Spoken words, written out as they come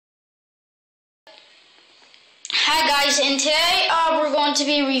guys, and today we're going to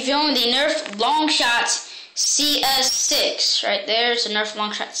be reviewing the Nerf longshot CS-6. Right there, it's a Nerf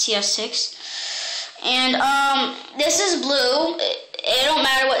longshot CS-6. And this is blue. It don't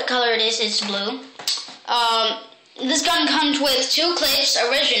matter what color it is, it's blue. This gun comes with 2 clips,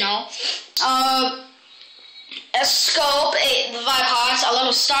 original. A scope, the bipods, a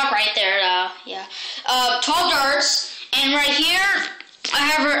little stock right there, 12 darts, and right here,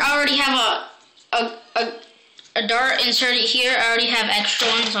 I already have a dart inserted here. I already have extra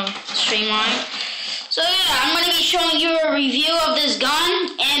ones, so streamline. So yeah, I'm going to be showing you a review of this gun,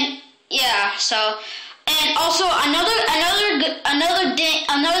 and yeah, so, and also another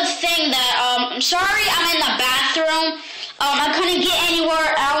thing that, I'm sorry I'm in the bathroom. I couldn't get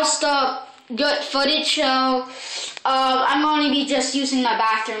anywhere else to get footage, so I'm going to be just using my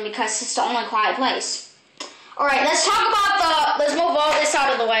bathroom because it's the only quiet place. Alright, let's move all this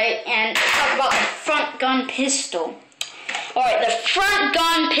out of the way and talk about the front gun pistol. Alright, the front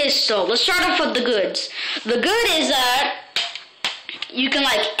gun pistol. Let's start off with the goods. The good is that you can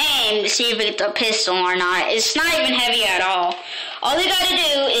aim to see if it's a pistol or not. It's not even heavy at all. All you gotta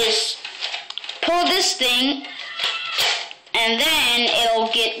do is pull this thing and then it'll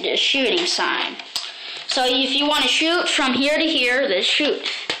get the shooting sign. So if you want to shoot from here to here, then shoot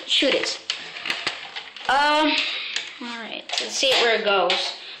it. Alright, let's see where it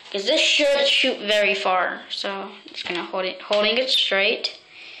goes. Because this should shoot very far. So I'm just gonna holding it straight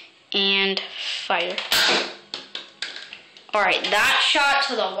and fire. Alright, that shot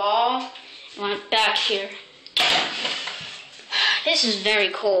to the wall went back here. This is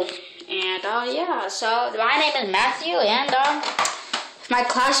very cool. And yeah, so my name is Matthew, and if my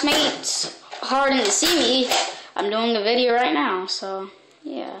classmates hard to see me, I'm doing a video right now, so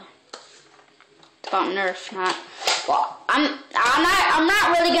yeah. It's about Nerf, I'm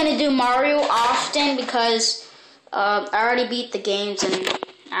not really gonna do Mario often because I already beat the games and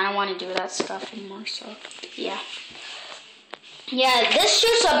I don't want to do that stuff anymore, so yeah. Yeah, this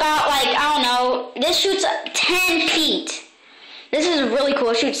shoots about I don't know, this shoots 10 feet. This is really cool,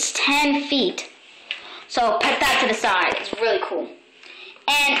 it shoots 10 feet. So put that to the side, it's really cool.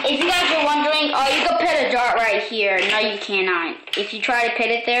 And if you guys are wondering, oh, you can put a dart right here. No, you cannot. If you try to put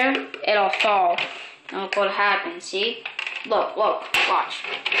it there, it'll fall. And look what'll happen, see? Look, watch.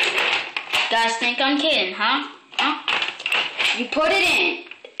 You guys think I'm kidding, huh? You put it in.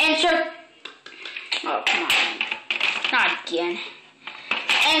 Insert. Oh, come on. Not again.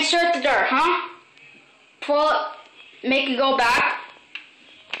 Insert the dart, huh? Pull it. Make it go back.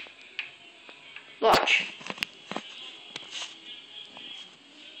 Watch.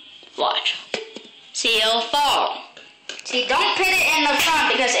 Watch. See, it'll fall. See, don't put it in the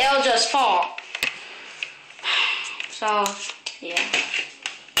front because it'll just fall. So, yeah.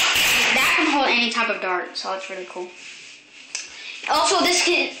 That can hold any type of dart, so it's really cool. Also, this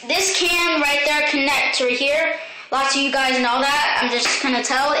can right there connect to here. Lots of you guys know that. I'm just gonna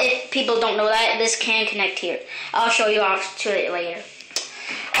tell if people don't know that this can connect here. I'll show you off to it later.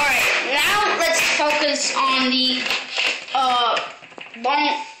 Alright, now let's focus on the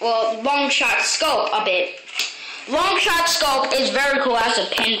long shot scope a bit. Long shot scope is very cool as a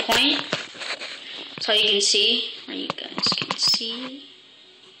pinpoint. So you can see, or you guys can see,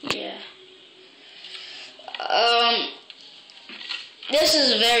 yeah. This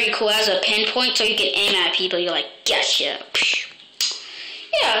is very cool as a pinpoint, so you can aim at people. You're like, gotcha.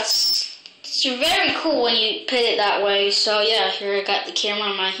 Yeah, it's very cool when you put it that way. So yeah, here I got the camera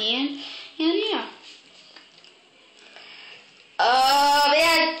in my hand, and yeah.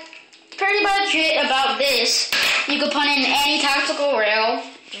 Yeah, pretty much it about this. You can put in any tactical rail.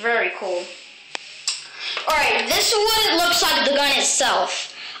 It's very cool. Alright, this is what it looks like, the gun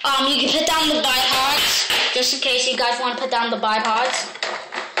itself. You can put down the bipods, just in case you guys want to put down the bipods.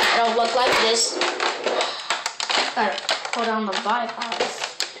 It'll look like this. Gotta put down the bipods.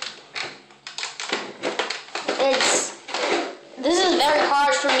 This is very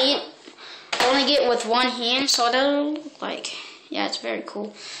hard for me. I only get with one hand, so it doesn't look like. Yeah, it's very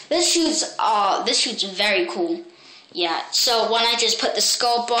cool. This shoots very cool. Yeah, so when I just put the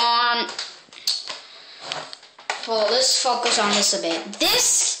scope on, well, let's focus on this a bit.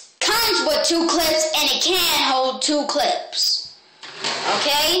 This comes with 2 clips, and it can hold 2 clips.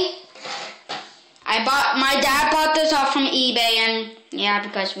 Okay? My dad bought this off from eBay, and yeah,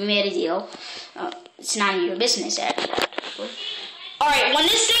 because we made a deal. It's none of your business, actually. Alright, when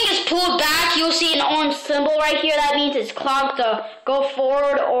this thing is pulled back, you'll see an orange symbol right here. That means it's clogged to go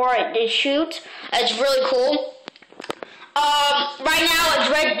forward or to shoot. It's really cool. Right now it's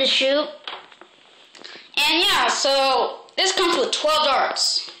ready to shoot. And yeah, so this comes with 12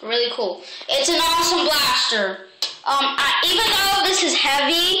 darts. Really cool. It's an awesome blaster. Even though this is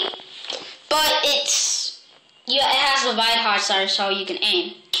heavy, but it has the wide hot side so you can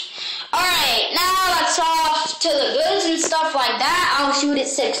aim. Alright, now let's off to the goods and stuff like that. I'll shoot it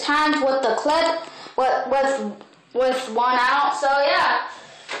 6 times with the clip, with one out. So yeah,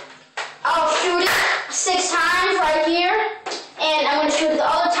 I'll shoot it 6 times right here, and I'm gonna shoot it the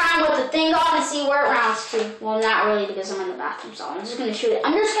other time with the thing on and see where it rounds to. Well, not really because I'm in the bathroom, so I'm just gonna shoot it.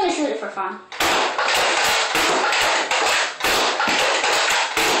 I'm just gonna shoot it for fun.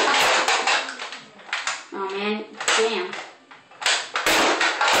 Oh man, damn.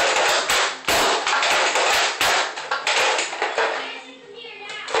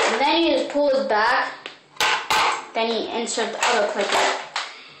 Then you just pull his back, then you insert the other clip in.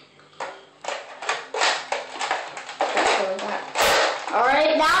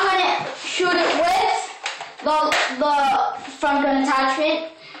 Alright, now I'm going to shoot it with the front gun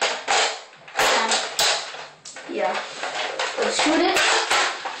attachment. Yeah, let's shoot it.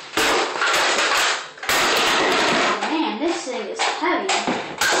 Oh man, this thing is heavy.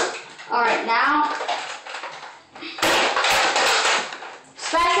 Alright, now,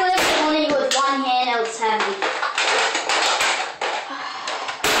 especially if you're only with one hand, it's heavy.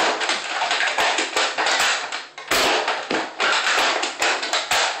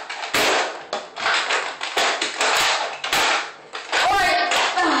 Alright,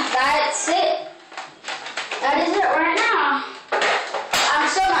 that's it. That is it right now. I'm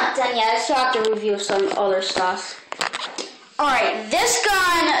still not done yet. I still have to review some other stuff. Alright, this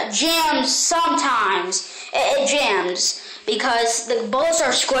gun jams sometimes. It jams. Because the bullets are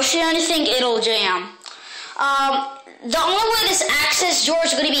squishy and anything, it'll jam. The only way this access door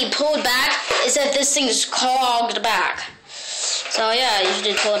is going to be pulled back is if this thing is clogged back. So yeah, you should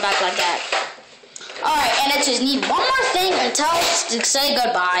just pull it back like that. Alright, and I just need one more thing to say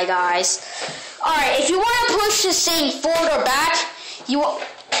goodbye, guys. Alright, if you want to push this thing forward or back,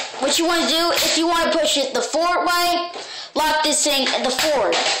 what you want to do, if you want to push it the forward way, lock this thing in the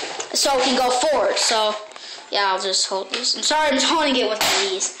forward so it can go forward. So yeah, I'll just hold this. I'm sorry, I'm holding it with my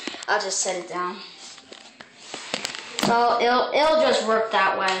knees. I'll just set it down. So it'll just work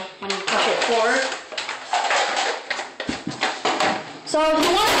that way when you push it forward. So if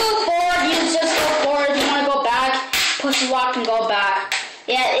you want to go forward, you just go forward. If you want to go back, push the lock and go back.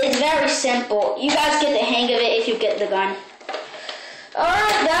 Yeah, it's very simple. You guys get the hang of it if you get the gun.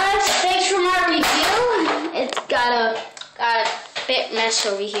 Alright guys, thanks for my review. It's got a bit mess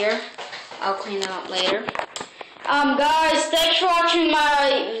over here. I'll clean it up later. Guys, thanks for watching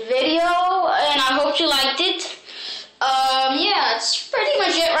my video, and I hope you liked it. Yeah, it's pretty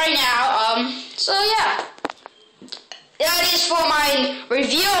much it right now. So yeah. That is for my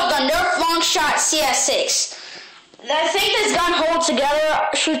review of the Nerf longshot CS-6. I think this gun holds together,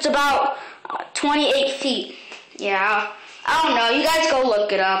 shoots about 28 feet. Yeah, I don't know. You guys go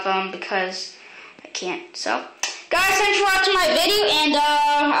look it up, because I can't. So, guys, thanks for watching my video, and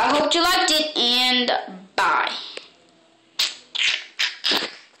I hope you liked it, and bye.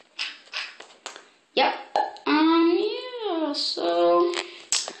 Yep. Yeah, so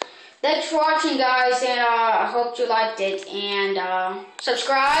thanks for watching, guys, and I hope you liked it, and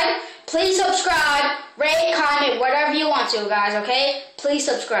subscribe. Please subscribe, rate, comment, whatever you want to, guys, okay? Please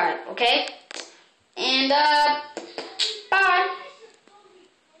subscribe, okay? And bye.